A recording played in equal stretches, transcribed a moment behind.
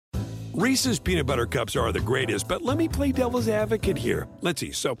Reese's peanut butter cups are the greatest, but let me play devil's advocate here. Let's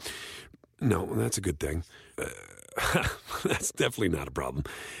see. So, no, that's a good thing. That's definitely not a problem.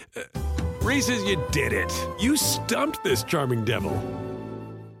 Reese's, you did it. You stumped this charming devil.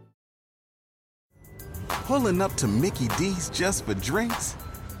 Pulling up to Mickey D's just for drinks?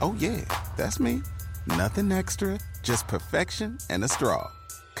 Oh, yeah, that's me. Nothing extra, just perfection and a straw.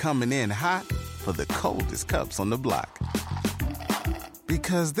 Coming in hot for the coldest cups on the block.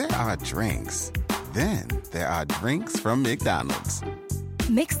 Because there are drinks. Then there are drinks from McDonald's.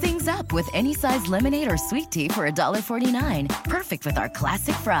 Mix things up with any size lemonade or sweet tea for $1.49. Perfect with our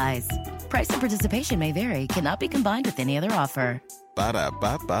classic fries. Price and participation may vary. Cannot be combined with any other offer.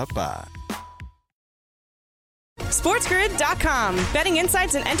 Ba-da-ba-ba-ba. SportsGrid.com. Betting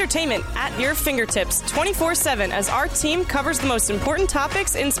insights and entertainment at your fingertips 24/7 as our team covers the most important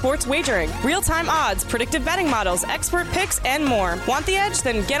topics in sports wagering. Real-time odds, predictive betting models, expert picks, and more. Want the edge?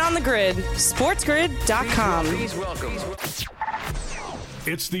 Then get on the grid. SportsGrid.com. Please welcome.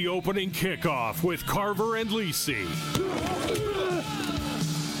 It's the opening kickoff with Carver and Lisi.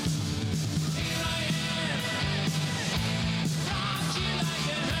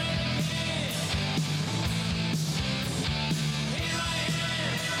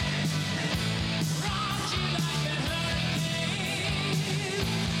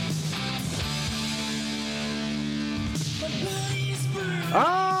 All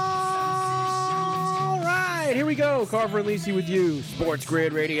right, here we go. Carver and Lisi with you. Sports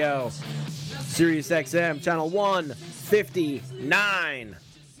Grid Radio. Sirius XM, channel 159.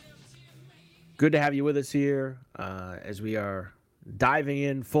 Good to have you with us here as we are diving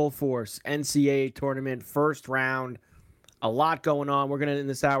in full force. NCAA Tournament, first round. A lot going on. We're going to, in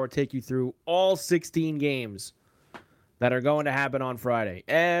this hour, take you through all 16 games that are going to happen on Friday.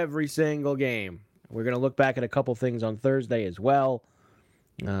 Every single game. We're going to look back at a couple things on Thursday as well.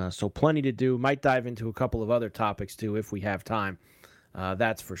 So plenty to do. Might dive into a couple of other topics, too, if we have time.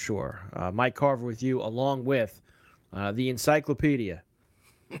 That's for sure. Mike Carver with you, along with the encyclopedia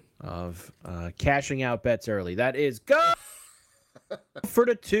of cashing out bets early. That is Go for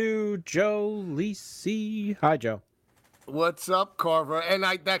the Two, Joe Lisi. Hi, Joe. What's up, Carver? And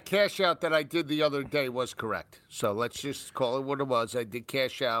that cash out that I did the other day was correct. So let's just call it what it was. I did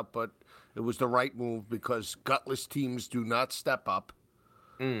cash out, but it was the right move because gutless teams do not step up.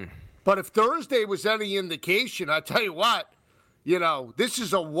 But if Thursday was any indication, I tell you what, this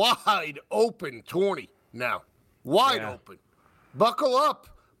is a wide open tourney now. Wide open. Buckle up.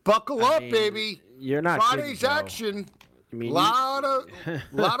 Buckle up, baby. You're not Friday's kidding, action. I mean, lot of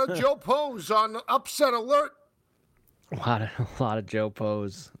Joe Pose on upset alert. A lot of Joe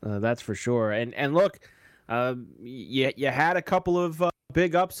Pose, that's for sure. And look, you had a couple of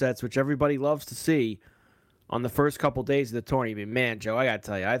big upsets, which everybody loves to see on the first couple days of the tournament. I mean, man, Joe, I got to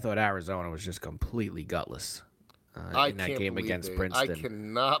tell you, I thought Arizona was just completely gutless in that game against Princeton. I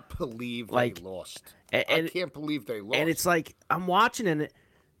cannot believe they lost. I can't believe they lost. And it's like, I'm watching, and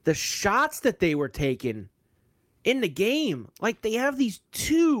the shots that they were taking in the game, like they have these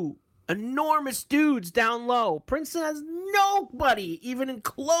two enormous dudes down low. Princeton has nobody even in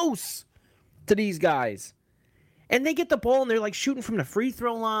close to these guys. And they get the ball, and they're like shooting from the free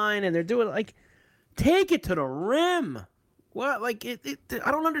throw line, and they're doing like, take it to the rim. What? Like, I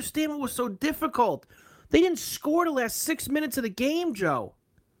don't understand what was so difficult. They didn't score the last 6 minutes of the game, Joe.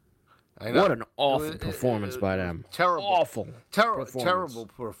 I know. What an awful performance by them. Terrible. Awful. Terrible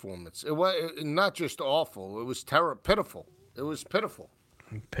performance. It was not just awful. It was pitiful. It was pitiful.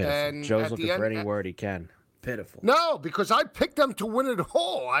 And Joe's looking for any word he can. Pitiful. No, because I picked them to win it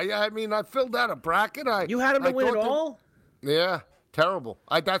all. I mean, I filled out a bracket. You had them to win it all? Yeah. Terrible.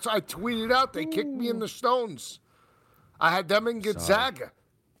 I tweeted out. They kicked me in the stones. I had them in Gonzaga. Sorry.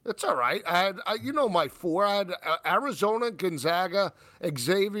 That's all right. I had, my four. I had Arizona, Gonzaga,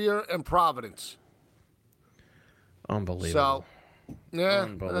 Xavier, and Providence. Unbelievable. So, yeah.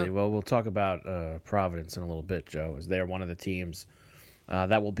 Unbelievable. Well, we'll talk about Providence in a little bit, Joe, as they're one of the teams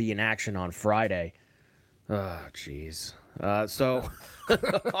that will be in action on Friday. Oh, jeez. Also,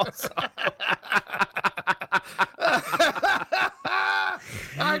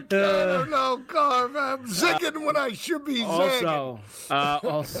 I don't know, Carv. I'm zigging when I should be zagging.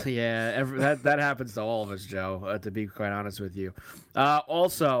 Also, yeah, that happens to all of us, Joe, to be quite honest with you.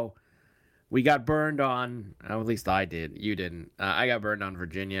 Also, we got burned on, at least I did. You didn't. I got burned on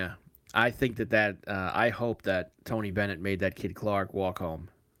Virginia. I think I hope that Tony Bennett made that kid Clark walk home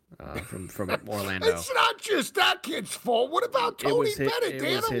from Orlando. It's not just that kid's fault. What about Tony Bennett?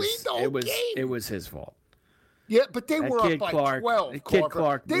 They had to lead the whole game. It was his fault. Yeah, but they were up by 12. Kid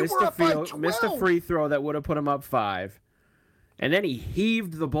Clark missed a free throw that would have put him up 5. And then he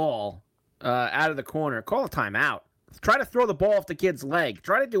heaved the ball out of the corner. Call a timeout. Try to throw the ball off the kid's leg.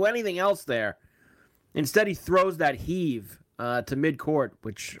 Try to do anything else there. Instead, he throws that heave to midcourt,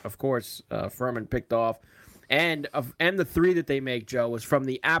 which, of course, Furman picked off. And the three that they make, Joe, was from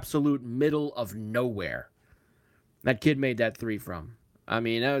the absolute middle of nowhere. That kid made that three from. I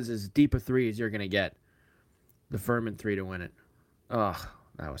mean, that was as deep a three as you're going to get. The Furman three to win it. Ugh,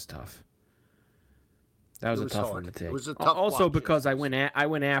 that was tough. That was a tough one to take. It was a tough also watch, because I went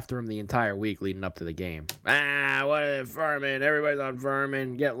after him the entire week leading up to the game. What Furman? Everybody's on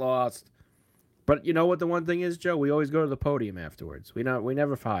Furman. Get lost. But you know what the one thing is, Joe? We always go to the podium afterwards. We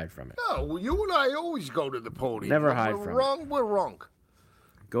never hide from it. No, well, you and I always go to the podium. Never hide from it. We're wrong.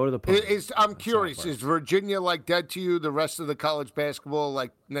 Go to the podium. I'm curious. Is Virginia like dead to you? The rest of the college basketball,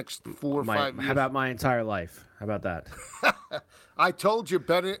 like next 4 or 5 years? How about my entire life? How about that? I told you,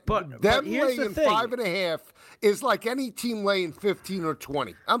 Bennett. But them here's laying the thing. 5.5 is like any team laying 15 or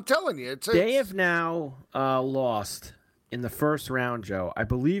 20. I'm telling you, They have now lost in the first round, Joe. I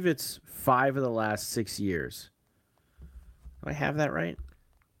believe it's 5 of the last 6 years. Do I have that right?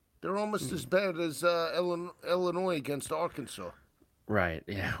 They're almost as bad as Illinois against Arkansas. Right.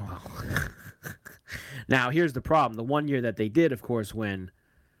 Yeah. Well. Now here's the problem. The one year that they did, of course, win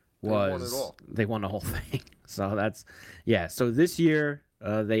was they won the whole thing. So that's So this year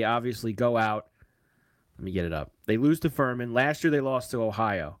they obviously go out. Let me get it up. They lose to Furman. Last year they lost to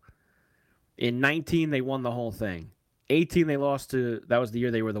Ohio. In 19 they won the whole thing. 18 they lost to. That was the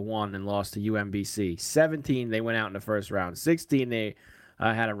year they were the one and lost to UMBC. 17 they went out in the first round. 16 they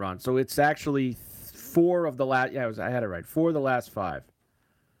had a run. So it's actually 4 of the last. Yeah, I had it right. 4 of the last 5.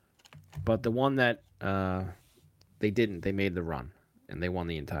 But the one that they didn't, they made the run and they won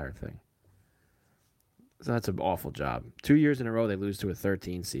the entire thing. So that's an awful job. 2 years in a row they lose to a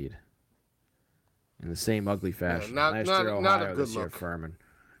 13 seed in the same ugly fashion. Last year Ohio, this year Furman.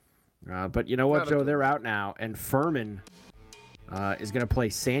 But you know what, Joe? They're out now, and Furman is going to play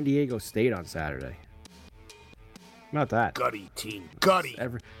San Diego State on Saturday. Not that gutty team, gutty.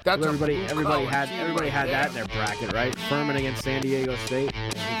 Everybody had that in their bracket, right? Furman against San Diego State.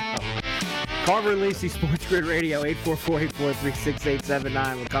 Carver and Lisi, Sports Grid Radio,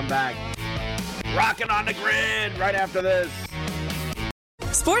 844-843-6879. We'll come back. Rocking on the grid right after this.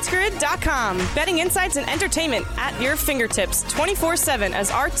 SportsGrid.com. Betting insights and entertainment at your fingertips 24/7 as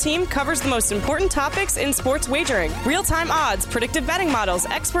our team covers the most important topics in sports wagering. Real-time odds, predictive betting models,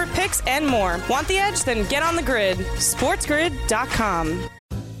 expert picks, and more. Want the edge? Then get on the grid. SportsGrid.com.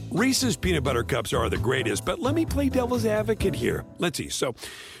 Reese's peanut butter cups are the greatest, but let me play devil's advocate here. Let's see. So,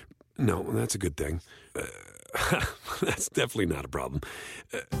 no, that's a good thing. That's definitely not a problem.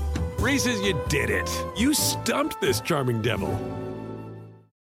 Reese's, you did it. You stumped this charming devil.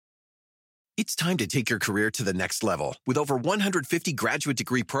 It's time to take your career to the next level. With over 150 graduate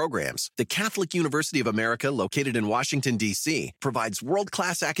degree programs, the Catholic University of America, located in Washington, D.C., provides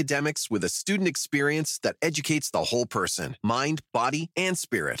world-class academics with a student experience that educates the whole person, mind, body, and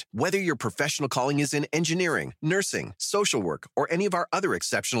spirit. Whether your professional calling is in engineering, nursing, social work, or any of our other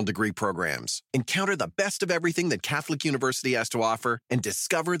exceptional degree programs, encounter the best of everything that Catholic University has to offer and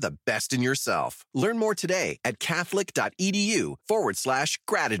discover the best in yourself. Learn more today at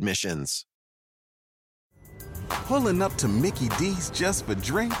catholic.edu/grad admissions. Pulling up to Mickey D's just for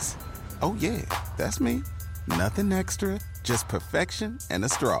drinks? Oh yeah, that's me. Nothing extra, just perfection and a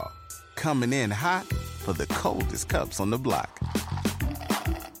straw. Coming in hot for the coldest cups on the block.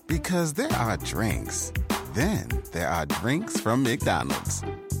 Because there are drinks. Then there are drinks from McDonald's.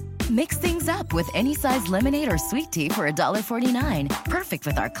 Mix things up with any size lemonade or sweet tea for $1.49. Perfect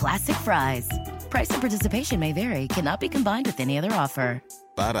with our classic fries. Price and participation may vary. Cannot be combined with any other offer.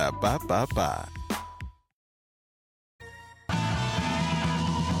 Ba-da-ba-ba-ba.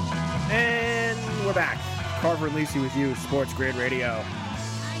 And we're back. Carver and Lisi with you, Sports Grid Radio.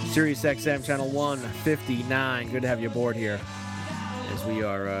 Sirius XM Channel 159. Good to have you aboard here as we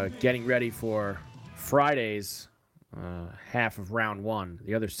are getting ready for Friday's half of round 1.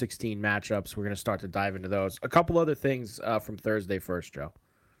 The other 16 matchups, we're going to start to dive into those. A couple other things from Thursday first, Joe.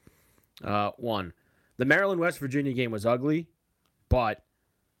 One, the Maryland-West Virginia game was ugly, but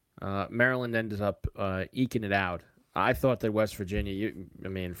Maryland ended up eking it out. I thought that West Virginia,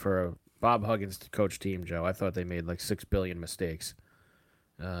 for a Bob Huggins coach team, Joe, I thought they made like 6 billion mistakes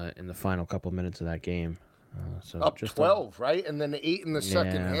in the final couple minutes of that game. Up just 12, right? And then 8 in the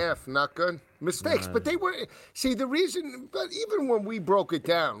second half. Not good. Mistakes. But they were, the reason, but even when we broke it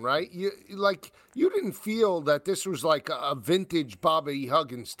down, right? You didn't feel that this was like a vintage Bobby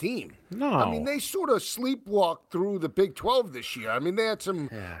Huggins team. No. I mean, they sort of sleepwalked through the Big 12 this year. I mean, they had some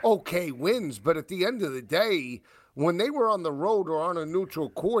okay wins, but at the end of the day, when they were on the road or on a neutral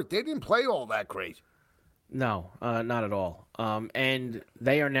court, they didn't play all that great. No, not at all. And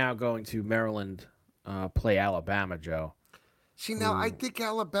they are now going to Maryland play Alabama, Joe. See, now I think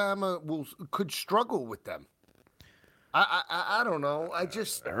Alabama could struggle with them. I don't know.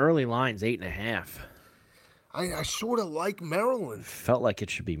 The early line's 8.5. I sort of like Maryland. Felt like it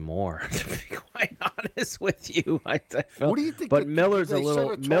should be more, to be quite honest with you. I felt, what do you think? But Miller's a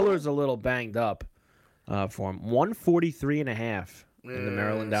little banged up for him. 143.5 in the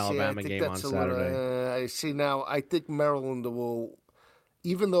Maryland-Alabama game on Saturday. See, now I think Maryland will,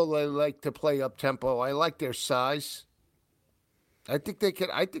 even though they like to play up tempo, I like their size. I think they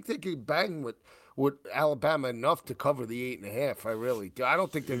could bang with Alabama enough to cover the 8.5. I really do. I don't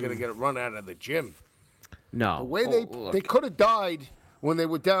think they're going to get it run out of the gym. No. The way they could have died when they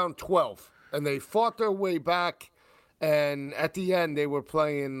were down 12, and they fought their way back, and at the end they were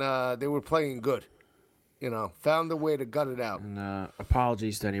playing good. Found a way to gut it out. And,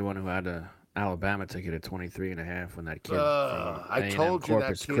 apologies to anyone who had a Alabama ticket at 23.5 when that kid from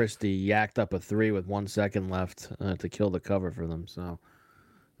Corpus Christi yacked up a 3 with 1 second left to kill the cover for them. So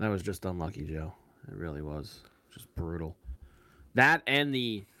that was just unlucky, Joe. It really was. Just brutal. That and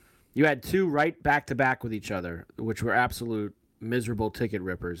you had two right back-to-back with each other, which were absolute miserable ticket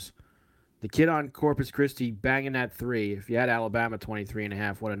rippers. The kid on Corpus Christi banging that 3. If you had Alabama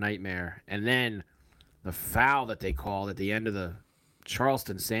 23.5, what a nightmare. And then the foul that they called at the end of the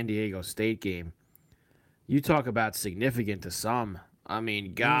Charleston-San Diego State game. You talk about significant to some. I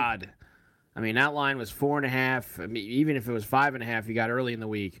mean, God. I mean, that line was 4.5. I mean, even if it was 5.5, you got early in the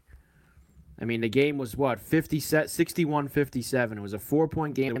week. I mean, the game was, 61-57. It was a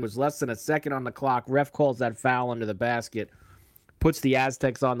 4-point game. It was less than a second on the clock. Ref calls that foul under the basket, puts the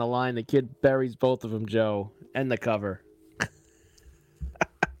Aztecs on the line. The kid buries both of them, Joe, and the cover.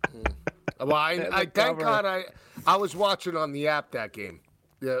 Well, I thank God I was watching on the app that game.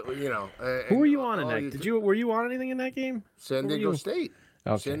 Who were you on in that? Were you on anything in that game? San Diego State.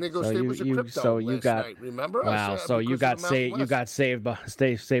 Okay. San Diego State was a crypto last night, remember? Wow, so you got saved. You got saved by the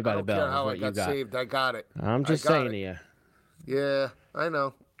bell. I don't care how I got saved. I got it. I'm just saying to you. Yeah, I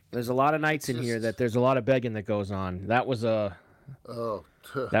know. There's a lot of nights in here that there's a lot of begging that goes on. That was a.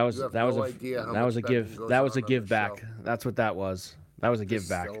 That was a give back. That's what that was. That was a give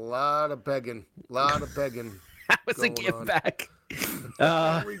back. A lot of begging. That was a give back.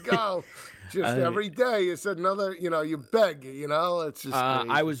 There we go. Just every day, it's another, you beg, it's just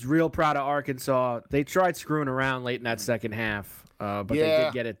I was real proud of Arkansas. They tried screwing around late in that second half, but they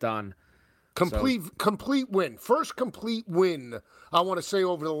did get it done. Complete win. First complete win, I want to say,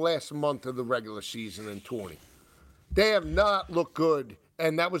 over the last month of the regular season in 20. They have not looked good,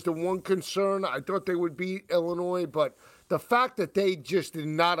 and that was the one concern. I thought they would beat Illinois, but the fact that they just did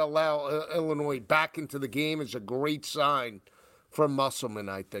not allow Illinois back into the game is a great sign from Musselman,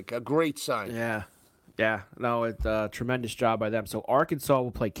 I think. A great sign. Yeah. No, it's a tremendous job by them. So Arkansas will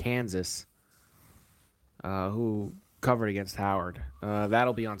play Kansas, who covered against Howard.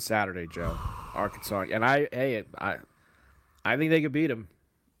 That'll be on Saturday, Joe. Arkansas. And I think they could beat them.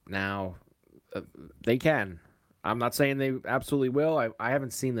 Now, they can. I'm not saying they absolutely will. I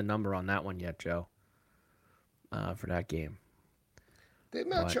haven't seen the number on that one yet, Joe, for that game. They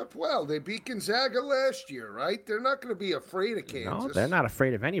match up well. They beat Gonzaga last year, right? They're not going to be afraid of Kansas. No, they're not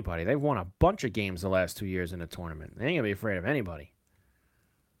afraid of anybody. They've won a bunch of games the last 2 years in the tournament. They ain't going to be afraid of anybody.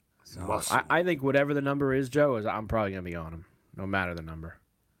 So I think whatever the number is, Joe, I'm probably going to be on them, no matter the number.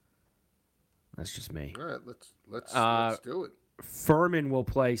 That's just me. All right, let's do it. Furman will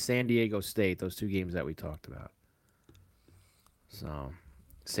play San Diego State, those two games that we talked about. So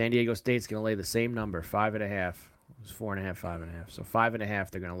San Diego State's going to lay the same number, 5.5. It was 4.5, 5.5. So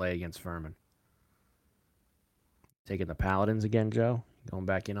 5.5 they're going to lay against Furman. Taking the Paladins again, Joe? Going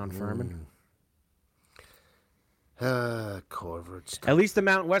back in on Furman? Carver. At least the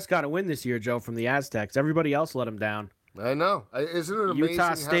Mountain West got a win this year, Joe, from the Aztecs. Everybody else let them down. I know. Isn't it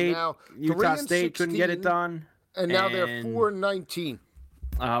amazing Utah State couldn't get it done. And now they're 4-19.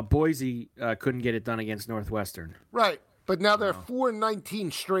 Boise couldn't get it done against Northwestern. Right. But now they're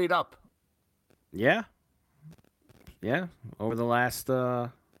 4-19 straight up. Yeah. Yeah. Over the last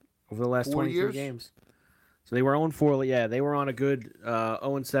 23 years? games. So they were 0-4. Yeah, they were on a good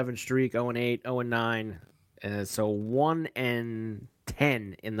 0-7 streak, 0-8, 0-9. And so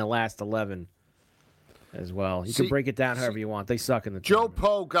 1-10 in the last 11 as well. You can break it down however you want. They suck in the Joe tournament.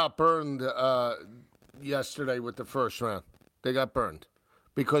 Poe got burned yesterday with the first round. They got burned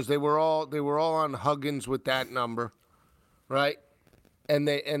because they were all on Huggins with that number, right? And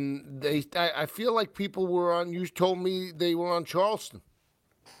I feel like people were on. You told me they were on Charleston.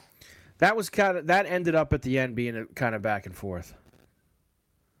 That ended up at the end being kind of back and forth.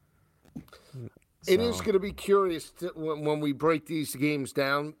 It is going to be curious when we break these games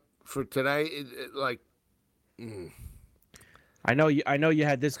down for today. I know you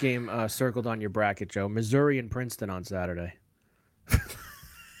had this game circled on your bracket, Joe. Missouri and Princeton on Saturday.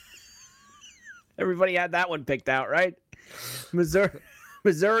 Everybody had that one picked out, right?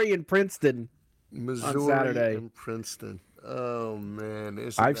 Missouri and Princeton on Saturday. And Princeton. Oh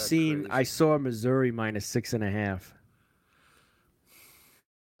man, I saw Missouri minus 6.5.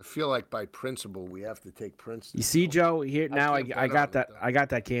 I feel like by principle we have to take Princeton. You see, Joe, here now I got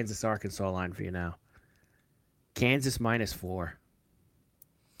that Kansas Arkansas line for you now. Kansas minus 4.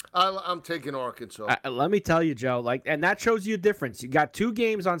 I'm taking Arkansas. Let me tell you, Joe, and that shows you a difference. You got 2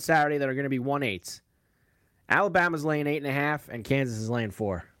 games on Saturday that are going to be 1/8. Alabama's laying 8.5, and Kansas is laying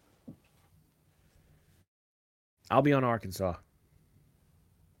 4. I'll be on Arkansas.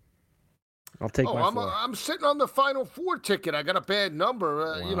 I'll take my 4. I'm sitting on the Final Four ticket. I got a bad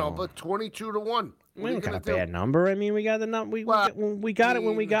number, but 22-1. We don't got a bad number. I mean, we got the number. We got it when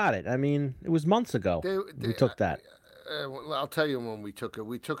we got it. I mean, it was months ago. We took that. I'll tell you when we took it.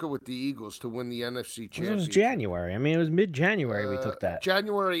 We took it with the Eagles to win the NFC championship. It was January. I mean, it was mid-January we took that.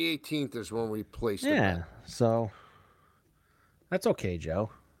 January 18th is when we placed it. Yeah, so that's okay, Joe.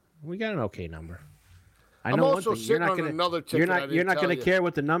 We got an okay number. I know I'm also sitting on another ticket. You're not going to care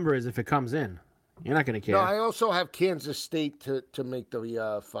what the number is if it comes in. You're not going to care. No, I also have Kansas State to make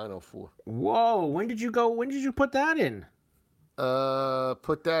the Final Four. Whoa! When did you go? When did you put that in?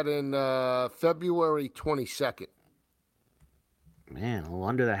 Put that in February 22nd. Man, a little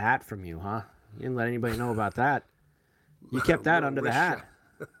under the hat from you, huh? You didn't let anybody know about that. You kept that under the hat.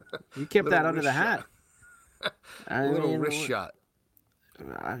 You kept that under the hat. A little wrist shot.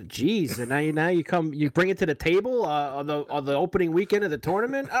 Geez, and now you bring it to the table on the opening weekend of the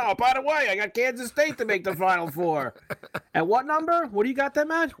tournament. Oh, by the way, I got Kansas State to make the Final Four. At what number? What do you got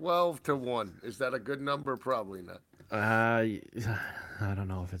them at? 12-1. Is that a good number? Probably not. I don't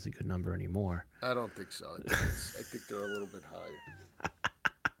know if it's a good number anymore. I don't think so. I think they're a little bit higher.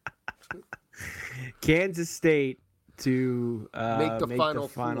 Kansas State to make the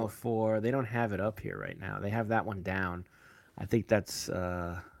Final Four. They don't have it up here right now. They have that one down. I think that's.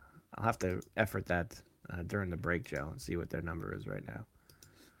 I'll have to effort that during the break, Joe, and see what their number is right now.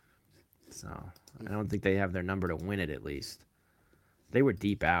 So I don't think they have their number to win it. At least they were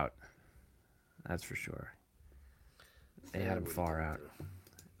deep out. That's for sure. They had them far out.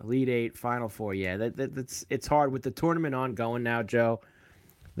 Elite 8, Final Four. Yeah, it's hard with the tournament ongoing now, Joe.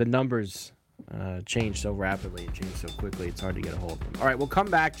 The numbers change so rapidly and change so quickly. It's hard to get a hold of them. All right, we'll come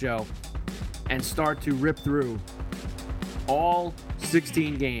back, Joe, and start to rip through all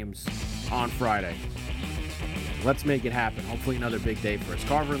 16 games on Friday. Let's make it happen. Hopefully another big day for us.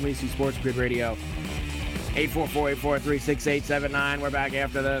 Carver and Lisi, Sports Grid Radio, 844-843-6879. We're back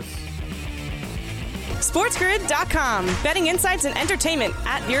after this. SportsGrid.com. Betting insights and entertainment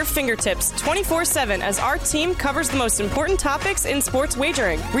at your fingertips 24/7 as our team covers the most important topics in sports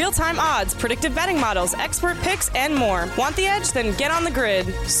wagering. Real-time odds, predictive betting models, expert picks, and more. Want the edge? Then get on the grid.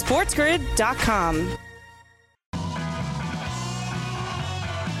 SportsGrid.com.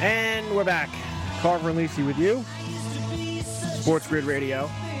 And we're back. Carver and Lisi with you. Sports Grid Radio,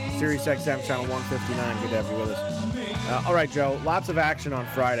 Sirius XM Channel 159. Good to have you with us. All right, Joe. Lots of action on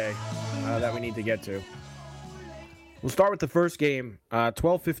Friday that we need to get to. We'll start with the first game,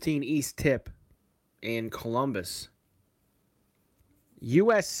 12:15 East tip in Columbus.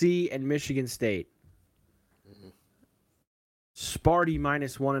 USC and Michigan State. Sparty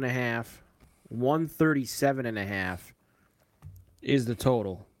minus 1.5. 137.5 is the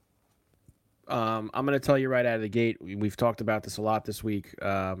total. I'm going to tell you right out of the gate, we've talked about this a lot this week.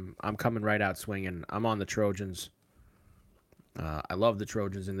 I'm coming right out swinging. I'm on the Trojans. I love the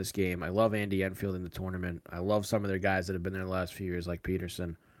Trojans in this game. I love Andy Enfield in the tournament. I love some of their guys that have been there the last few years, like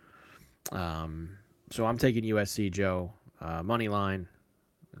Peterson. So I'm taking USC, Joe. Money line.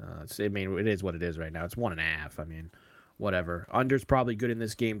 It is what it is right now. It's 1.5. I mean, whatever. Under's probably good in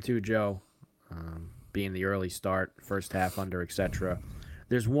this game too, Joe. Being the early start, first half under, etc.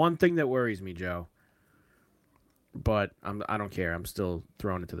 There's one thing that worries me, Joe, but I don't care. I'm still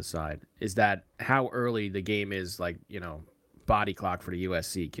throwing it to the side. Is that how early the game is, like, body clock for the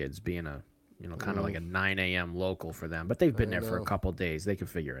USC kids, being a, kind of like a 9 a.m. local for them. But they've been there for a couple days. They can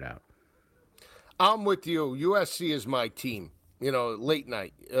figure it out. I'm with you. USC is my team. Late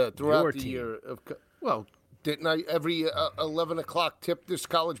night throughout the year. Didn't I every 11 o'clock tip this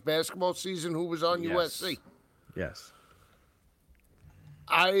college basketball season who was on USC? Yes.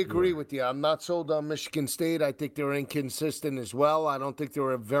 I agree with you. I'm not sold on Michigan State. I think they're inconsistent as well. I don't think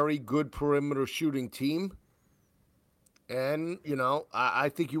they're a very good perimeter shooting team. And, I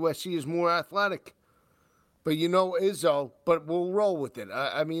think USC is more athletic. But Izzo, but we'll roll with it.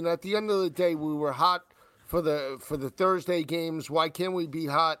 I mean, at the end of the day, we were hot for the Thursday games. Why can't we be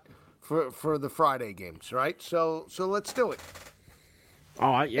hot for the Friday games, right? So let's do it.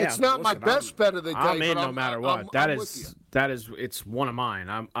 Oh, yeah. It's not my best bet of the day. I'm in no matter what. It's one of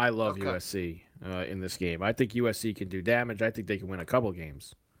mine. I love USC in this game. I think USC can do damage. I think they can win a couple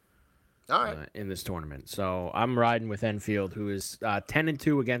games. All right. In this tournament. So I'm riding with Enfield, who is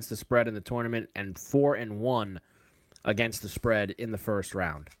 10-2 against the spread in the tournament and 4-1 against the spread in the first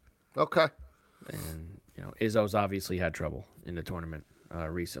round. Okay. And Izzo's obviously had trouble in the tournament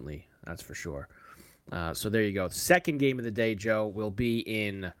recently. That's for sure. So there you go. Second game of the day, Joe, will be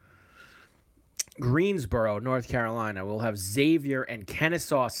in Greensboro, North Carolina. We'll have Xavier and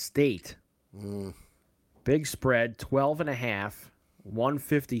Kennesaw State. Big spread, 12.5.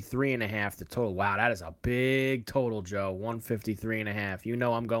 153.5 the total. Wow, that is a big total, Joe.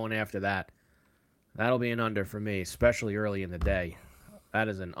 153.5. I'm going after that. That'll be an under for me, especially early in the day. That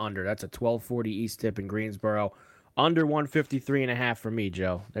is an under. That's a 1240 East tip in Greensboro. Under 153.5 for me,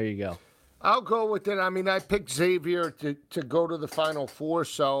 Joe. There you go. I'll go with it. I mean, I picked Xavier to go to the Final Four.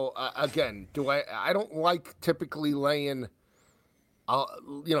 So, again, I don't like typically laying,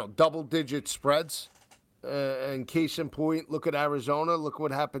 double-digit spreads. And case in point, look at Arizona. Look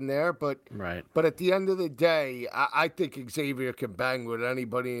what happened there. But at the end of the day, I think Xavier can bang with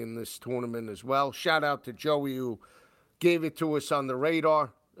anybody in this tournament as well. Shout out to Joey who gave it to us on the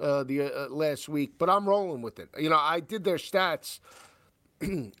radar last week. But I'm rolling with it. I did their stats.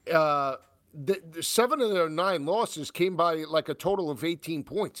 The 7 of their 9 losses came by like a total of 18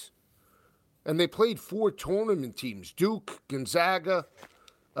 points. And they played 4 tournament teams: Duke, Gonzaga,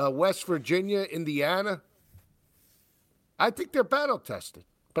 West Virginia, Indiana. I think they're battle-tested,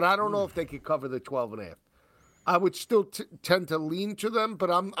 but I don't know if they could cover the 12.5. I would still tend to lean to them,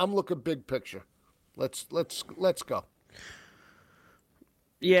 but I'm looking big picture. Let's go.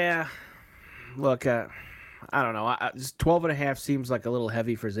 Yeah. Look, I don't know. 12.5 seems like a little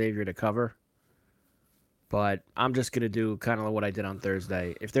heavy for Xavier to cover, but I'm just going to do kind of what I did on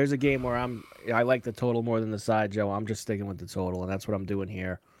Thursday. If there's a game where I like the total more than the side, Joe, I'm just sticking with the total, and that's what I'm doing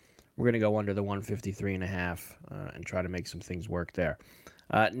here. We're going to go under the 153.5 and try to make some things work there.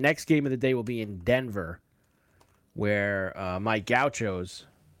 Next game of the day will be in Denver, where my Gauchos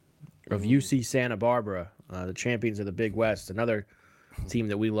of UC Santa Barbara, the champions of the Big West, another team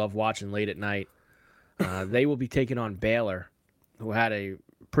that we love watching late at night, they will be taking on Baylor, who had a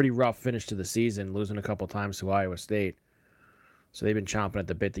pretty rough finish to the season, losing a couple times to Iowa State. So they've been chomping at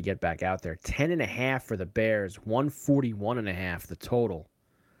the bit to get back out there. 10.5 for the Bears, 141.5 the total.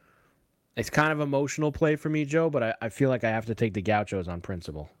 It's kind of emotional play for me, Joe, but I feel like I have to take the Gauchos on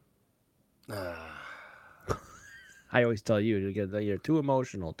principle. I always tell you, you're too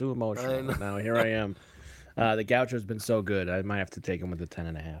emotional. Now here I am. The Gauchos been so good, I might have to take them with the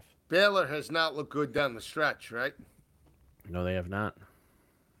 10.5. Baylor has not looked good down the stretch, right? No, they have not.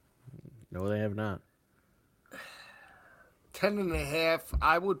 10.5,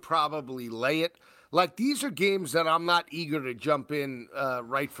 I would probably lay it. Like, these are games that I'm not eager to jump in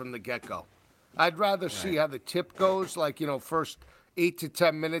right from the get-go. I'd rather see how the tip goes, first 8 to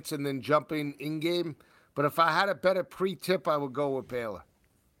 10 minutes and then jump in game. But if I had a better pre-tip, I would go with Baylor.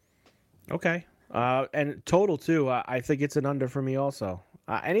 Okay. And total, too, I think it's an under for me also.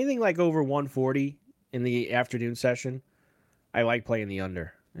 Anything like over 140 in the afternoon session, I like playing the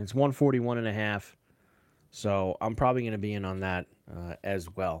under. It's 141.5, so I'm probably going to be in on that as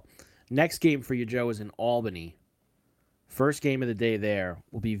well. Next game for you, Joe, is in Albany. First game of the day there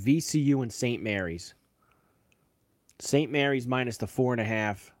will be VCU and St. Mary's. St. Mary's minus the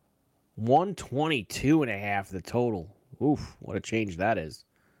 4.5. 122.5 the total. Oof, what a change that is.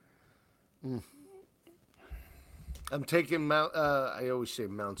 I'm taking Mount. I always say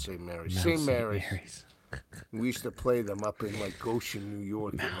Mount St. Mary's. St. Mary's. We used to play them up in Goshen, New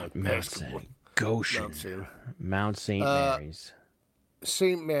York, in basketball. Goshen. Mount St. Mary's.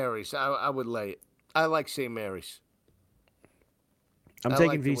 St. Mary's. I would lay it. I like St. Mary's. I'm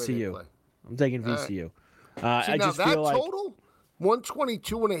taking VCU. I'm taking VCU. I just that feel like total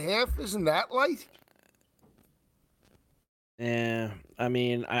 122.5. Isn't that light? Yeah, I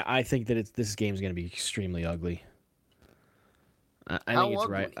mean, I think that this game's going to be extremely ugly. I think it's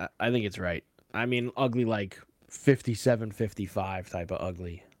right. I think it's right. I mean, ugly like 57-55 type of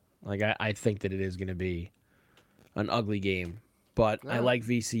ugly. Like, I think that it is going to be an ugly game. But I like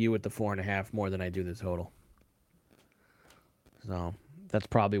VCU at the 4.5 more than I do the total. So That's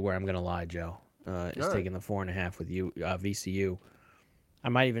probably where I'm going to lie, Joe. Is taking the 4.5 with you, VCU. I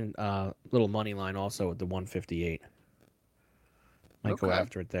might even little money line also with the 158. Might go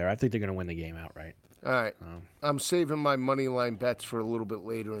after it there. I think they're going to win the game outright. All right. I'm saving my money line bets for a little bit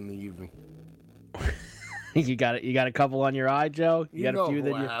later in the evening. You got a couple on your eye, Joe? You got a few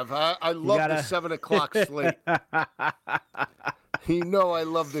that I have. I love the 7 o'clock slate. You know I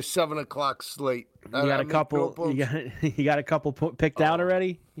love the 7 o'clock slate. You got a couple. You got a couple picked out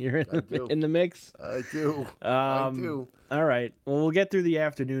already. You're in the mix. I do. I do. All right. Well, we'll get through the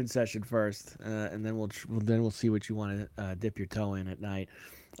afternoon session first, and then we'll see what you want to dip your toe in at night.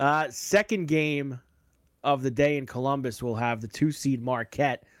 Second game of the day in Columbus, we'll have the 2-seed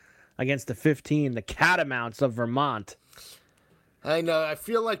Marquette against the 15, the Catamounts of Vermont. I know. I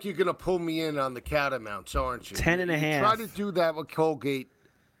feel like you're going to pull me in on the Catamounts, aren't you? 10.5. Try to do that with Colgate.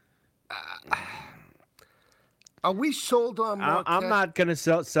 Are we sold on Marquette? I'm not going to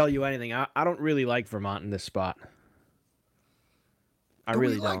sell you anything. I don't really like Vermont in this spot. I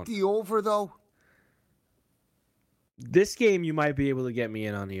really don't. Do we like the over, though? This game, you might be able to get me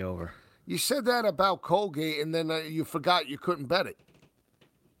in on the over. You said that about Colgate, and then you forgot you couldn't bet it.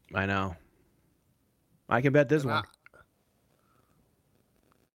 I know. I can bet this one.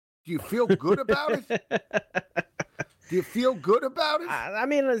 Do you feel good about it? Do you feel good about it? I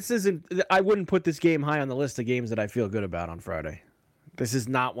mean, I wouldn't put this game high on the list of games that I feel good about on Friday. This is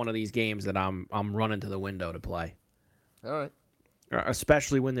not one of these games that I'm running to the window to play. All right.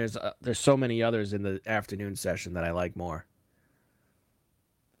 Especially when there's so many others in the afternoon session that I like more.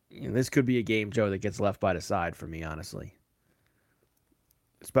 This could be a game, Joe, that gets left by the side for me, honestly.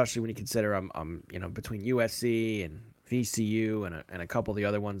 Especially when you consider I'm between USC and VCU and a couple of the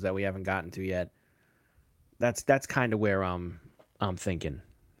other ones that we haven't gotten to yet. That's kind of where I'm thinking,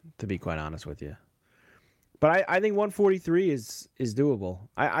 to be quite honest with you. But I think 143 is doable.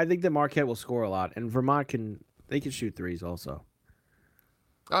 I think that Marquette will score a lot, and Vermont can shoot threes also.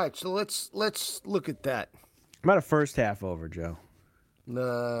 All right, so let's look at that. I'm at a first half over, Joe.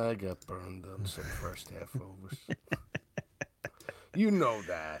 Nah, I got burned on some first half overs. You know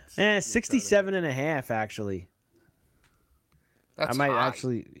that. 67.5 actually. That's I might high.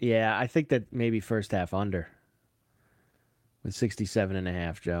 actually, yeah, I think that maybe first half under with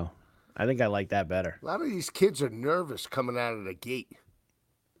 67.5, Joe. I think I like that better. A lot of these kids are nervous coming out of the gate.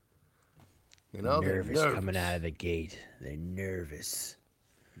 You know, They're nervous nervous coming out of the gate. They're nervous.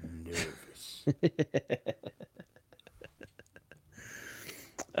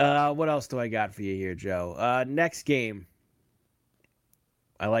 What else do I got for you here, Joe? Next game.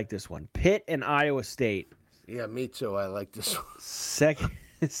 I like this one. Pitt and Iowa State. Yeah, me too. I like this one.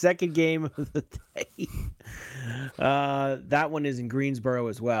 Second game of the day. That one is in Greensboro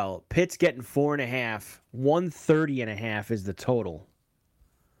as well. Pitt's getting 4.5. 130.5 is the total.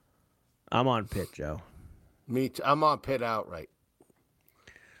 I'm on Pitt, Joe. Me too. I'm on Pitt outright.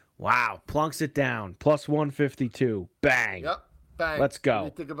 Wow. Plunks it down. Plus 152. Bang. Yep. Bang. Let's go.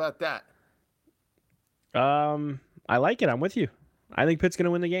 What do you think about that? I like it. I'm with you. I think Pitt's going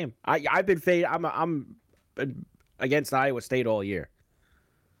to win the game. I've been I'm against Iowa State all year.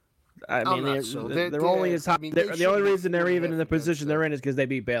 I mean, they're only as high. The only reason they're even in the position they're in is because they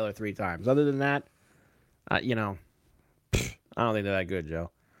beat Baylor 3 times. Other than that, I don't think they're that good,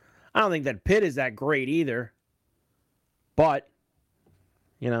 Joe. I don't think that Pitt is that great either. But,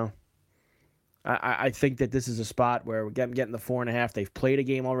 I think that this is a spot where we're getting the 4.5. They've played a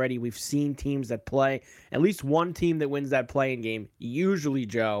game already. We've seen teams that play. At least one team that wins that playing game, usually,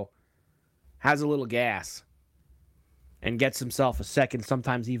 Joe, has a little gas and gets himself a second,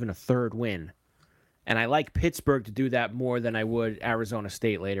 sometimes even a third win. And I like Pittsburgh to do that more than I would Arizona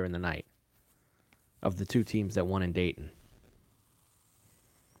State later in the night of the two teams that won in Dayton.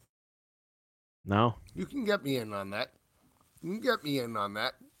 No? You can get me in on that.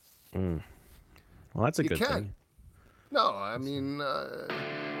 Well, that's a good thing. No, I mean, I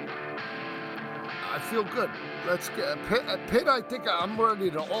feel good. Let's get Pitt. I think I'm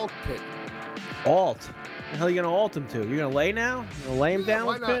ready to alt Pitt. Alt? The hell are you going to alt him to? You're going to lay now? You're going to lay him down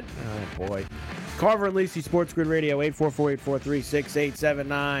with Pitt? Oh, boy. Carver and Lisi, Sports Grid Radio,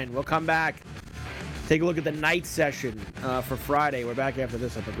 844-843-6879. We'll come back. Take a look at the night session for Friday. We're back after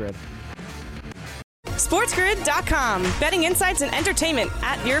this at the Grid. SportsGrid.com. Betting insights and entertainment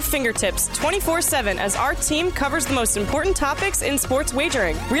at your fingertips 24/7 as our team covers the most important topics in sports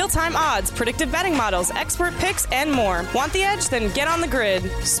wagering. Real-time odds, predictive betting models, expert picks, and more. Want the edge? Then get on the grid.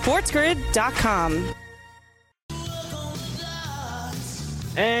 SportsGrid.com.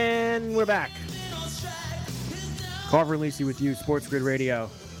 And we're back. Carver and Lisi with you, Sports Grid Radio,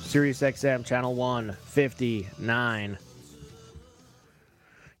 Sirius XM, Channel 159.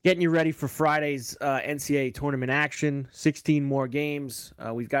 Getting you ready for Friday's NCAA tournament action. 16 more games.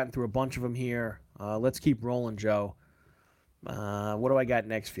 We've gotten through a bunch of them here. Let's keep rolling, Joe. What do I got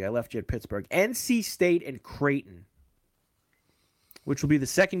next for you? I left you at Pittsburgh. NC State and Creighton, which will be the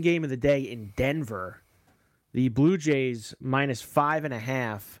second game of the day in Denver. The Blue Jays minus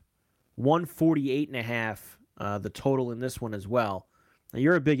 5.5, 148.5. The total in this one as well. Now,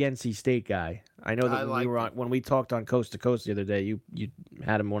 you're a big NC State guy. I know that when we talked on Coast to Coast the other day, you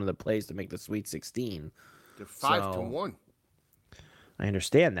had them one of the plays to make the Sweet 16. They're 5-1. I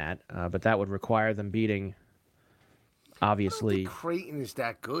understand that, but that would require them beating, obviously, I don't think Creighton is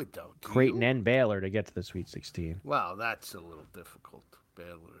that good, though. Creighton and Baylor to get to the Sweet 16. Well, that's a little difficult,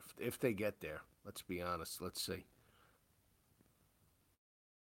 Baylor, if they get there. Let's be honest. Let's see.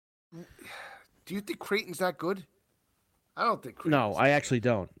 Do you think Creighton's that good? I don't think Creighton's No, I actually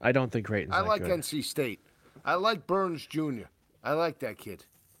don't. I don't think Creighton's that like good. NC State. I like Burns Jr. I like that kid.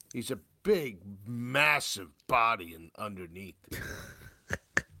 He's a big, massive body underneath.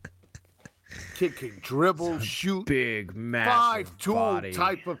 Kid can dribble, shoot. Big, massive 5'2" body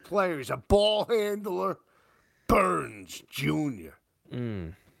type of player. He's a ball handler. Burns Jr.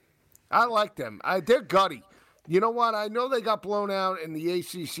 I like them. They're gutty. You know what? I know they got blown out in the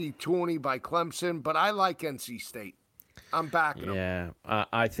ACC tourney by Clemson, but I like NC State. I'm backing them. Yeah,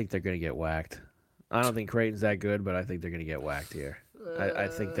 I think they're going to get whacked. I don't think Creighton's that good, but I think they're going to get whacked here. I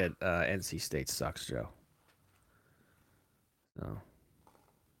think that NC State sucks, Joe. So.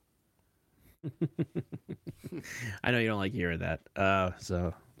 I know you don't like hearing that.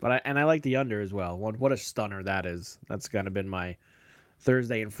 But I like the under as well. What a stunner that is. That's kind of been my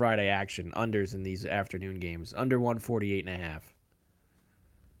Thursday and Friday action. Unders in these afternoon games. Under 148.5.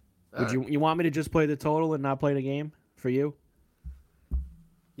 Would you want me to just play the total and not play the game for you?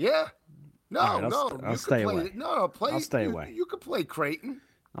 Yeah. No, right, I'll you stay can play, away. No, play. I'll stay away. You can play Creighton.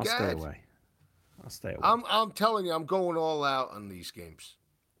 I'll stay away. I'll stay away. I'm telling you, I'm going all out on these games.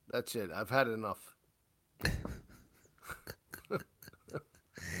 That's it. I've had enough.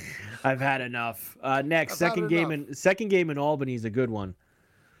 I've had enough. Next, second game in Albany is a good one.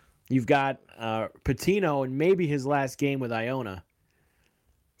 You've got Patino and maybe his last game with Iona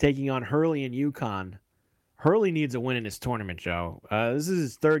taking on Hurley and UConn. Hurley needs a win in this tournament, Joe. This is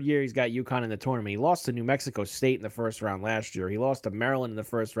his third year he's got UConn in the tournament. He lost to New Mexico State in the first round last year. He lost to Maryland in the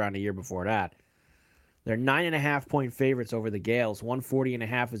first round a year before that. They're 9.5-point favorites over the Gales.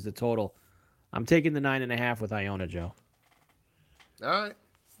 140.5 is the total. I'm taking the 9.5 with Iona, Joe. All right.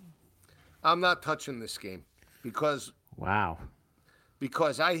 I'm not touching this game because I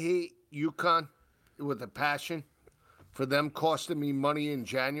hate UConn with a passion. For them costing me money in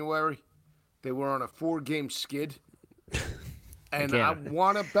January, they were on a 4-game skid, and I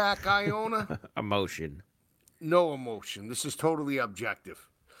want to back Iona. Emotion. No emotion. This is totally objective.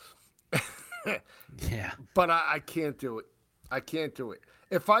 Yeah. But I can't do it. I can't do it.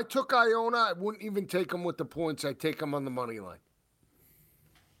 If I took Iona, I wouldn't even take them with the points. I'd take them on the money line.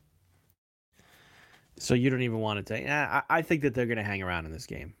 So you don't even want to take... I think that they're going to hang around in this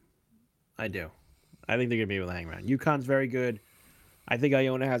game. I do. I think they're going to be able to hang around. UConn's very good. I think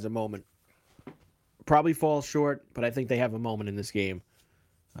Iona has a moment. Probably falls short, but I think they have a moment in this game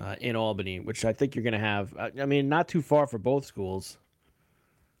in Albany, which I think you're going to have. I mean, not too far for both schools.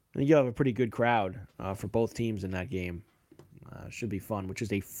 I think you'll have a pretty good crowd for both teams in that game. Should be fun, which is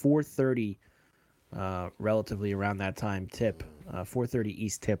a 4:30, relatively around that time tip. 4:30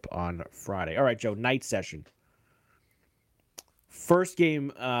 East tip on Friday. All right, Joe, night session. First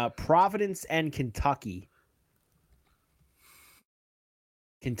game, Providence and Kentucky.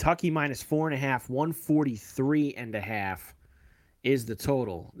 Kentucky minus 4.5, 143.5 is the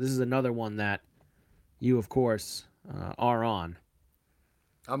total. This is another one that you, of course, are on.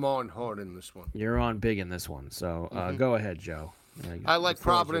 I'm on hard in this one. You're on big in this one. So go ahead, Joe. I like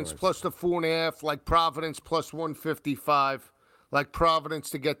Providence plus the 4.5, like Providence plus 155, like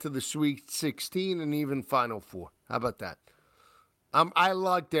Providence to get to the Sweet 16 and even Final Four. How about that? I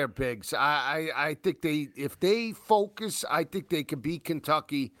like their bigs. I think if they focus, I think they can beat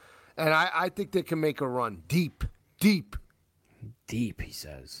Kentucky, and I think they can make a run. Deep, he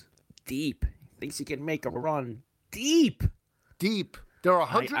says. Deep. Thinks he can make a run. Deep. They're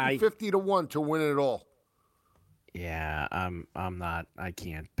 150 to 1 to win it all. Yeah, I'm not. I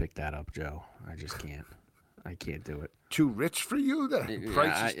can't pick that up, Joe. I just can't. I can't do it. Too rich for you? The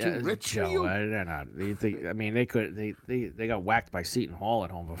price is too rich Joe, for you? They're not. They got whacked by Seton Hall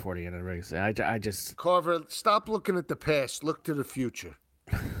at home before the end of the race. I just... Carver, stop looking at the past. Look to the future.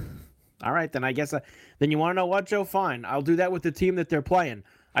 All right, then I guess... then you want to know what, Joe? Fine. I'll do that with the team that they're playing.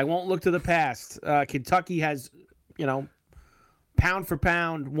 I won't look to the past. Kentucky has, pound for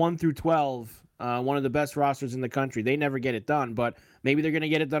pound, 1 through 12, one of the best rosters in the country. They never get it done, but maybe they're going to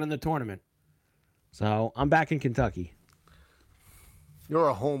get it done in the tournament. So I'm back in Kentucky. You're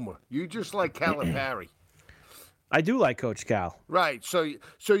a homer. You just like Calipari. I do like Coach Cal. Right. So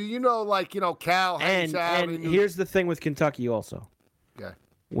Cal hangs out. And here's the thing with Kentucky also. Yeah.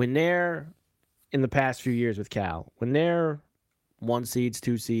 When they're, in the past few years with Cal, when they're 1 seeds,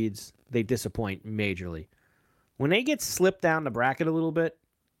 2 seeds, they disappoint majorly. When they get slipped down the bracket a little bit,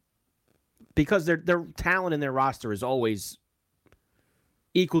 because their talent in their roster is always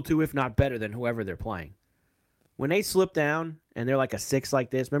equal to, if not better than, whoever they're playing. When they slip down and they're like a 6 like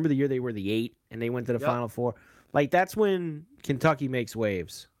this, remember the year they were the 8 and they went to the Final Four? Like, that's when Kentucky makes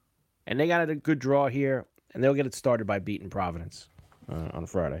waves. And they got a good draw here, and they'll get it started by beating Providence on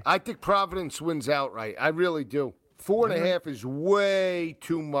Friday. I think Providence wins outright. I really do. 4.5 is way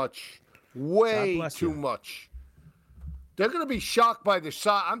too much. Way too much. They're going to be shocked by the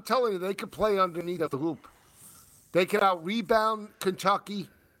shot. I'm telling you, they could play underneath the hoop. They can out-rebound Kentucky.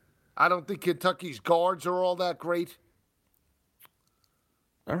 I don't think Kentucky's guards are all that great.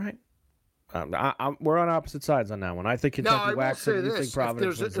 All right. We're on opposite sides on that one. I think Kentucky whacks it. You think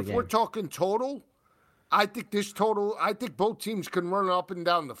Providence wins the game. If we're talking total, I think both teams can run up and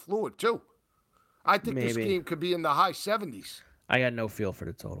down the floor, too. I think this game could be in the high 70s. I got no feel for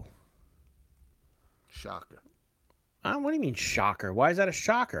the total. Shocker. What do you mean shocker? Why is that a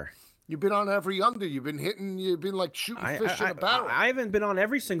shocker? You've been on every under. You've been like shooting fish in a barrel. I haven't been on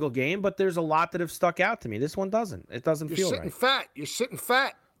every single game, but there's a lot that have stuck out to me. This one doesn't. It doesn't feel right. You're sitting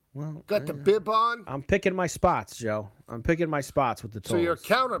fat. Well, got the bib on. I'm picking my spots, Joe. I'm picking my spots with the totals. So you're a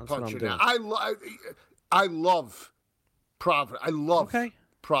counterpuncher now. I love Providence. I love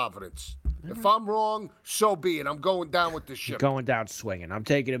Providence. If I'm wrong, so be it. I'm going down with the ship. Going down swinging. I'm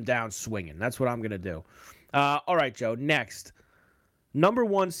taking him down swinging. That's what I'm going to do. All right, Joe. Next, number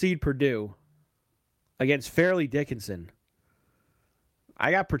 1 seed Purdue against Fairleigh Dickinson.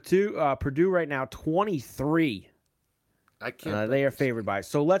 I got Purdue right now 23. I can't. They are favored by.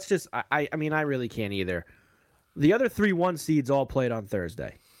 So let's just. I mean, I really can't either. The other 3 1 seeds all played on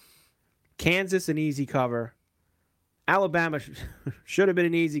Thursday. Kansas, an easy cover. Alabama should have been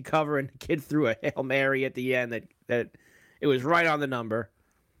an easy cover, and the kid threw a Hail Mary at the end that it was right on the number.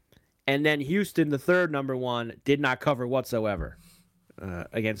 And then Houston, the third number 1, did not cover whatsoever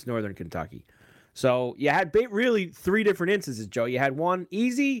against Northern Kentucky. So you had really 3 different instances, Joe. You had one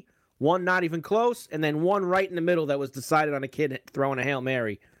easy, one not even close, and then one right in the middle that was decided on a kid throwing a Hail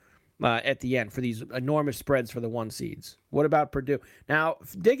Mary at the end for these enormous spreads for the 1 seeds. What about Purdue? Now,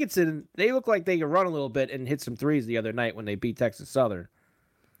 Dickinson, they look like they could run a little bit and hit some threes the other night when they beat Texas Southern.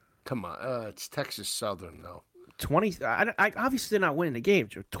 Come on. It's Texas Southern, though. 20. I obviously they're not winning the game.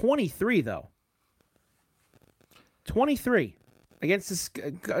 23, though. 23 against this.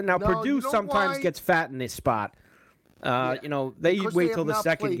 Now, Purdue sometimes gets fat in this spot. They wait till the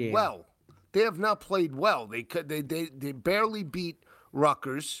second game. Well, they have not played well. They barely beat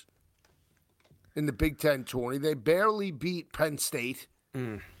Rutgers in the Big Ten tourney. They barely beat Penn State.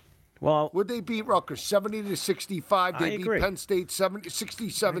 Well, would they beat Rutgers 70-65? They beat Penn State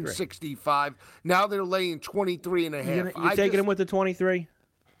 67-65. Now they're laying 23.5. You taking them with the 23?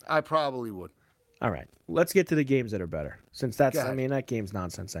 I probably would. All right. Let's get to the games that are better. Since that game's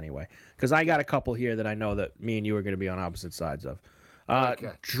nonsense anyway. Because I got a couple here that I know that me and you are going to be on opposite sides of.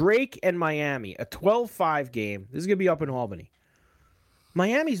 Drake and Miami, a 12-5 game. This is going to be up in Albany.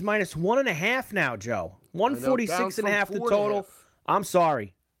 Miami's minus 1.5 now, Joe. 146.5 the total. I'm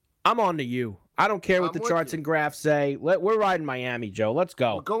sorry. I'm on to you. I don't care what the charts and graphs say. We're riding Miami, Joe. Let's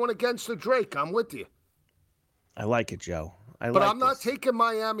go. We're going against the Drake. I'm with you. I like it, Joe. But I'm not taking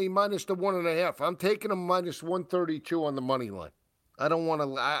Miami minus the 1.5. I'm taking them minus 132 on the money line. I don't want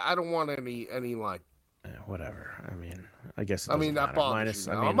any line. Whatever. I mean, I guess. That bothers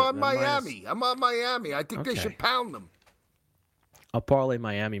you. I'm on Miami. I think they should pound them. I'll parlay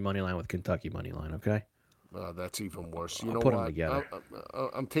Miami money line with Kentucky money line. Okay. That's even worse. I'll put them together.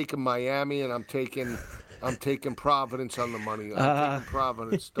 I'm taking Miami and I'm taking Providence on the money. I'm taking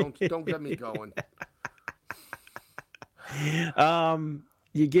Providence. Don't get me going.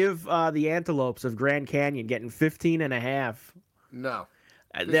 You give the Antelopes of Grand Canyon getting 15.5. No.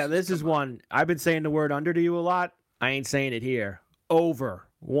 This is one. I've been saying the word under to you a lot. I ain't saying it here. Over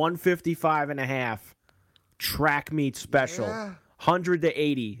 155.5. Track meet special. Yeah.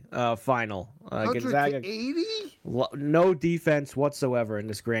 100-80 final. 180? No defense whatsoever in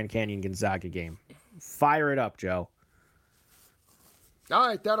this Grand Canyon Gonzaga game. Fire it up, Joe. All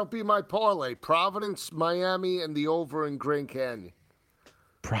right, that'll be my parlay. Providence, Miami, and the over in Grand Canyon.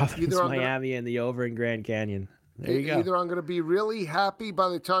 Providence, Miami, and the over in Grand Canyon. There you go. Either I'm going to be really happy by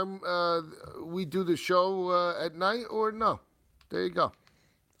the time we do the show at night, or no. There you go.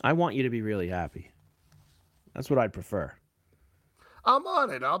 I want you to be really happy. That's what I'd prefer. I'm on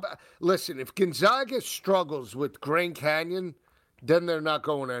it. Listen, if Gonzaga struggles with Grand Canyon, then they're not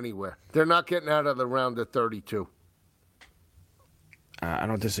going anywhere. They're not getting out of the round of 32. I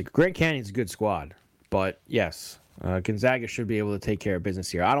don't disagree. Grand Canyon's a good squad, but yes, Gonzaga should be able to take care of business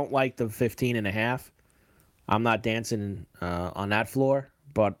here. I don't like the 15.5. I'm not dancing on that floor,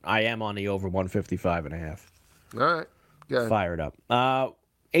 but I am on the over 155.5. All right. Good. Fired up.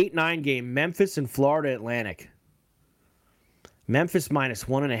 8-9 game, Memphis and Florida Atlantic. Memphis minus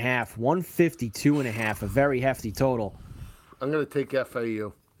 1.5, 152.5, a very hefty total. I'm going to take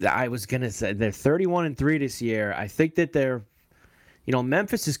FAU. I was going to say they're 31-3 this year. I think that they're,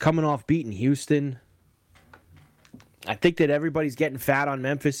 Memphis is coming off beating Houston. I think that everybody's getting fat on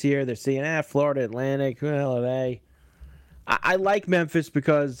Memphis here. They're saying, Florida Atlantic, who the hell are they? I like Memphis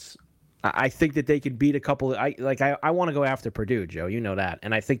because I think that they can beat a couple. I want to go after Purdue, Joe. You know that.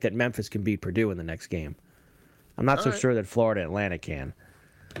 And I think that Memphis can beat Purdue in the next game. I'm not so sure that Florida Atlantic can.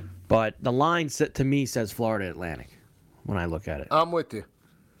 But the line to me says Florida Atlantic when I look at it. I'm with you.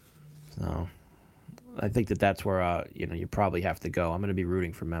 So I think that's where you probably have to go. I'm going to be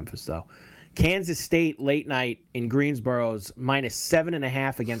rooting for Memphis, though. Kansas State late night in Greensboro's minus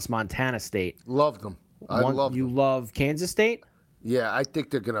 7.5 against Montana State. Love them. Love them. You love Kansas State? Yeah, I think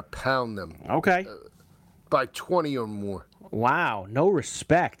they're going to pound them. Okay. By 20 or more. Wow, no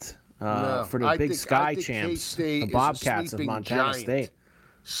respect for the Big Sky champs, K-State the Bobcats of Montana State.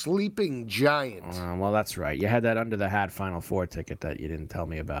 Sleeping giant. Well, that's right. You had that under the hat Final Four ticket that you didn't tell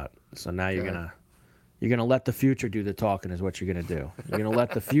me about. So now you're gonna let the future do the talking. Is what you're gonna do. You're gonna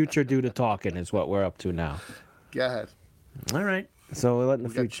let the future do the talking. Is what we're up to now. Go ahead. All right. So we're letting the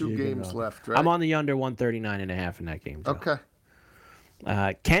future. Got 2 games left, right? I'm on the under 139.5 in that game, Joe. Okay.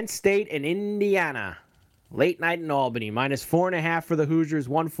 Kent State and Indiana. Late night in Albany. Minus 4.5 for the Hoosiers.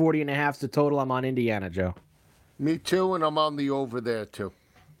 140.5 the total. I'm on Indiana, Joe. Me too, and I'm on the over there too.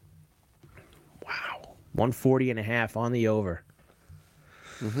 Wow. 140.5 on the over.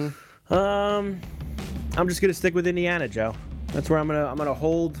 Mm-hmm. I'm just gonna stick with Indiana, Joe. That's where I'm gonna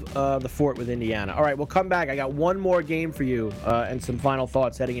hold the fort with Indiana. All right, we'll come back. I got one more game for you and some final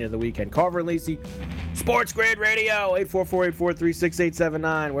thoughts heading into the weekend. Carver and Lisi, Sports Grid Radio,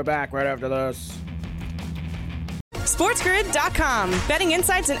 844-843-6879. We're back right after this. SportsGrid.com. Betting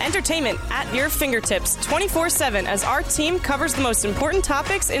insights and entertainment at your fingertips 24/7 as our team covers the most important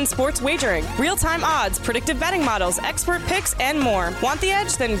topics in sports wagering. Real-time odds, predictive betting models, expert picks, and more. Want the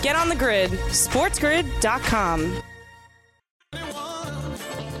edge? Then get on the grid. SportsGrid.com.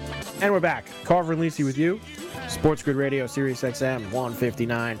 And we're back. Carver and Lisi with you. Sports Grid Radio, Sirius XM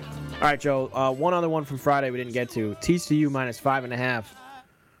 159. All right, Joe. One other one from Friday we didn't get to. TCU minus 5.5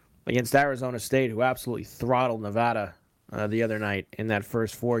 against Arizona State, who absolutely throttled Nevada the other night in that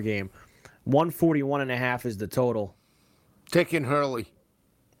first 4 game. 141.5 is the total. Taking Hurley.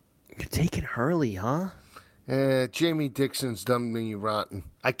 You're taking Hurley, huh? Jamie Dixon's done me rotten.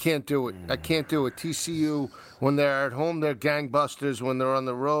 I can't do it. I can't do it. TCU, when they're at home, they're gangbusters. When they're on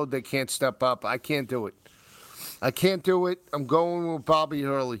the road, they can't step up. I can't do it. I can't do it. I'm going with Bobby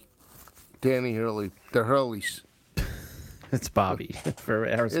Hurley. Danny Hurley. The Hurleys. It's Bobby for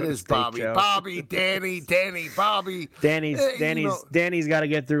Arizona State. It is Bobby. Joe. Bobby, Danny, Bobby. Danny's got to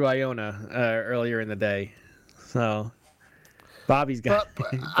get through Iona earlier in the day, so Bobby's got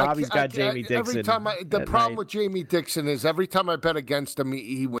Jamie Dixon. Every time the problem with Jamie Dixon is every time I bet against him,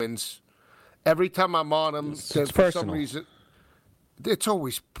 he wins. Every time I'm on him, for some reason, it's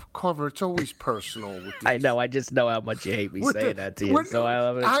always Carver. It's always personal. With I know. I just know how much you hate me saying that to you. So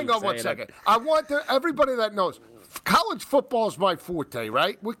hang on one second. I want everybody that knows. College football is my forte,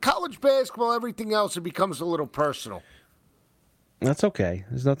 right? With college basketball, everything else, it becomes a little personal. That's okay.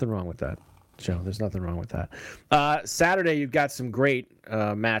 There's nothing wrong with that, Joe. There's nothing wrong with that. Saturday, you've got some great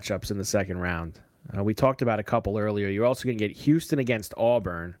matchups in the second round. We talked about a couple earlier. You're also going to get Houston against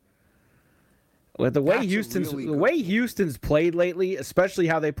Auburn. With the way Houston's played lately, especially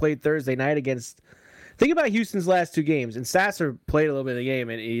how they played Thursday night against. Think about Houston's last 2 games. And Sasser played a little bit of the game,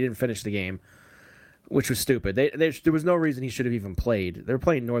 and he didn't finish the game, which was stupid. There was no reason he should have even played. They were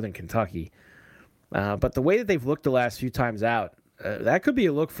playing Northern Kentucky. But the way that they've looked the last few times out, that could be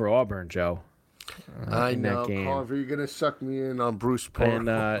a look for Auburn, Joe. I know, Carver. You're going to suck me in on Bruce Pearl.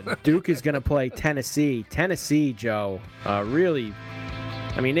 And Duke is going to play Tennessee. Tennessee, Joe, really,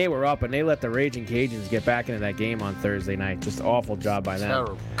 I mean, they were up, and they let the Raging Cajuns get back into that game on Thursday night. Just awful job by them.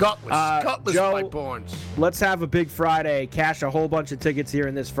 Terrible. Gutless Joe, by Barnes. Let's have a big Friday. Cash a whole bunch of tickets here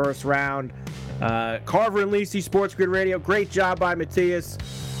in this first round. Carver and Lisi, Sports Grid Radio. Great job by Matthias.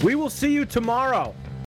 We will see you tomorrow